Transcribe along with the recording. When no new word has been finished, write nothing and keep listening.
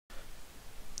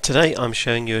Today I'm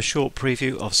showing you a short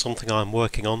preview of something I'm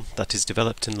working on that is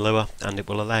developed in LUA, and it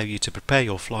will allow you to prepare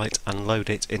your flight and load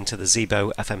it into the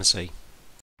Zibo FMC.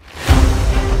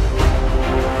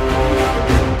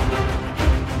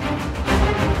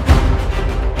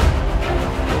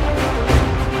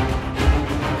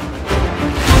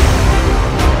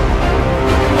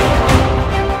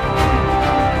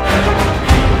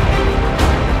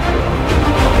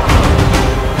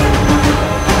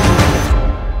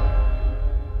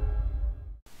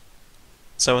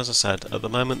 So as I said, at the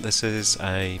moment this is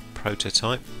a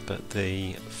prototype, but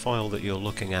the file that you're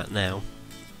looking at now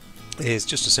is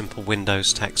just a simple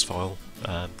Windows text file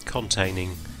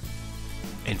containing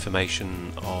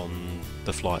information on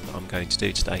the flight that I'm going to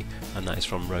do today, and that is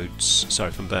from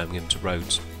Birmingham to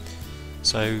Rhodes.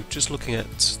 So just looking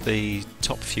at the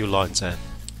top few lines there,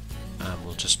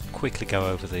 we'll just quickly go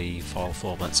over the file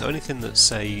format. So anything that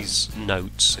says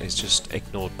notes is just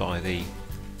ignored by the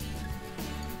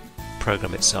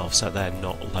program itself, so they're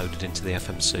not loaded into the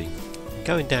FMC.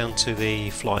 Going down to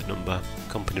the flight number,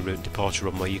 company route and departure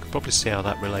runway, you can probably see how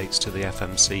that relates to the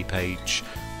FMC page,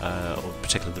 or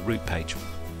particularly the route page.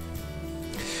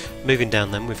 Moving down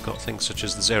then, we've got things such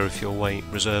as the zero fuel weight,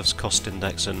 reserves, cost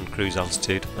index and cruise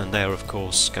altitude, and they are of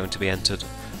course going to be entered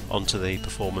onto the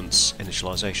performance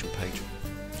initialization page.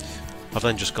 I've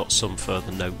then just got some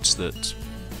further notes that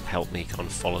help me kind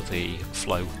of follow the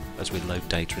flow as we load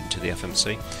data into the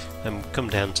FMC. Then come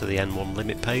down to the N1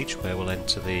 limit page, where we'll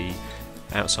enter the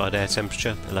outside air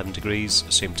temperature, 11 degrees,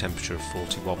 assumed temperature of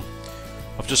 41.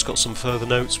 I've just got some further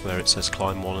notes where it says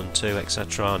climb 1 and 2,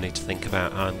 etc. I need to think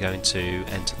about how I'm going to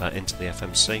enter that into the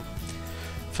FMC.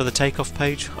 For the takeoff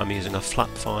page, I'm using a flap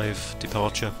 5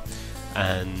 departure,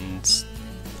 and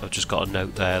I've just got a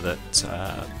note there that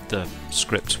the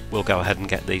script will go ahead and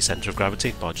get the centre of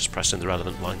gravity by just pressing the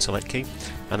relevant line select key,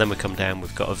 and then we come down,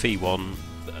 we've got a V1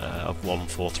 of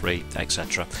 143,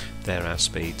 etc. They're our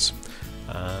speeds.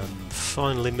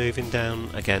 Finally moving down,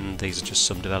 again these are just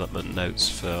some development notes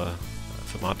for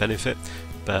my benefit,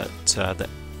 but the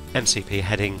MCP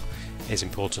heading is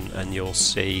important, and you'll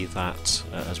see that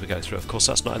as we go through. Of course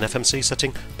that's not an FMC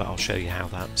setting, but I'll show you how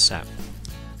that's set.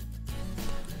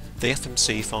 The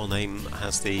FMC file name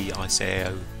has the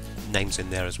ICAO names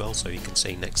in there as well, so you can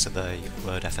see next to the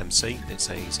word FMC it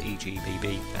says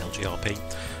EGBB LGRP,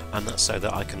 and that's so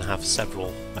that I can have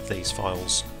several of these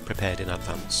files prepared in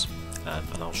advance,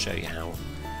 and I'll show you how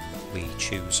we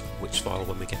choose which file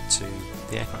when we get to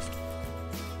the aircraft.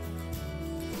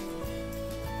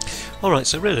 Alright,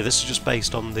 so really this is just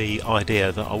based on the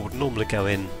idea that I would normally go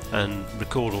in and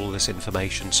record all this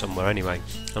information somewhere anyway,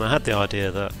 and I had the idea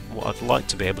that what I'd like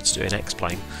to be able to do in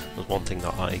X-Plane was one thing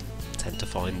that I tend to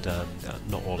find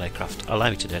not all aircraft allow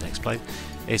you to do in X-Plane,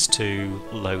 is to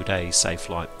load a save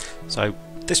flight. So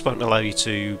this won't allow you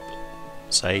to,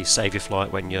 say, save your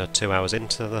flight when you're 2 hours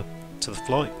into the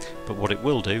flight, but what it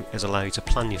will do is allow you to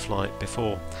plan your flight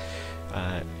before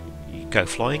you go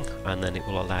flying, and then it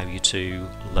will allow you to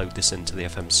load this into the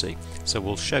FMC. So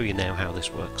we'll show you now how this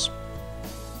works.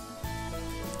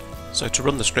 So to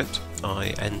run the script,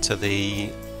 I enter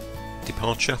the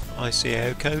departure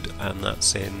ICAO code, and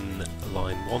that's in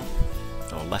line 1,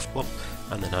 or left 1,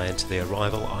 and then I enter the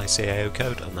arrival ICAO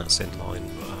code, and that's in line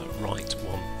right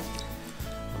 1.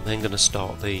 I'm then going to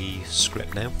start the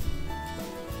script now.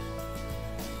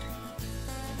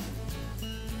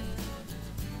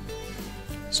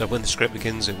 So when the script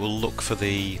begins, it will look for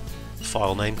the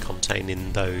file name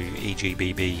containing the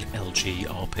EGBB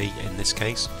LGRP in this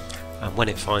case, and when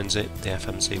it finds it, the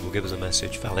FMC will give us a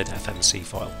message, valid FMC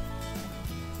file.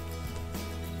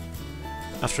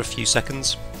 After a few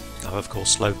seconds, I've of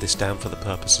course slowed this down for the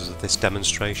purposes of this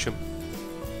demonstration,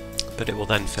 but it will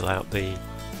then fill out the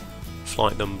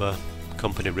flight number,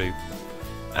 company route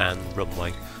and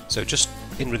runway. So just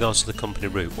in regards to the company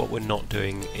route, what we're not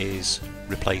doing is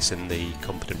replacing the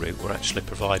company route, we're actually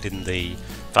providing the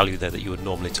value there that you would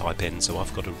normally type in. So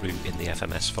I've got a route in the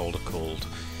FMS folder called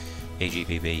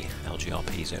EGBB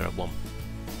LGRP01.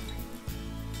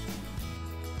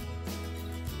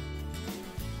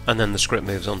 And then the script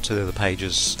moves on to the other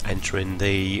pages, entering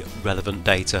the relevant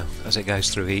data as it goes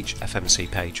through each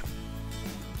FMC page.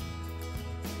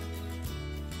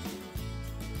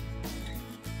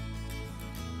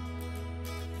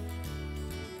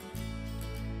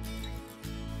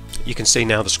 You can see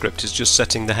now the script is just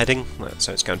setting the heading,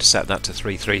 so it's going to set that to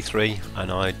 333,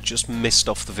 and I just missed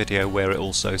off the video where it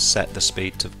also set the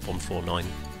speed to 149.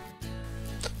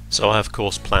 So I of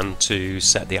course plan to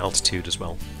set the altitude as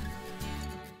well.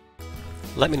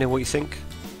 Let me know what you think.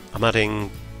 I'm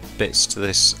adding bits to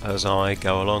this as I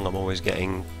go along. I'm always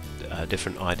getting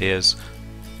different ideas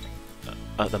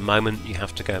At the moment you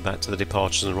have to go back to the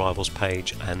departures and arrivals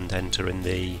page and enter in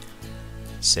the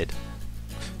SID.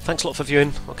 Thanks a lot for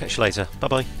viewing, I'll catch you later, bye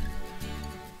bye.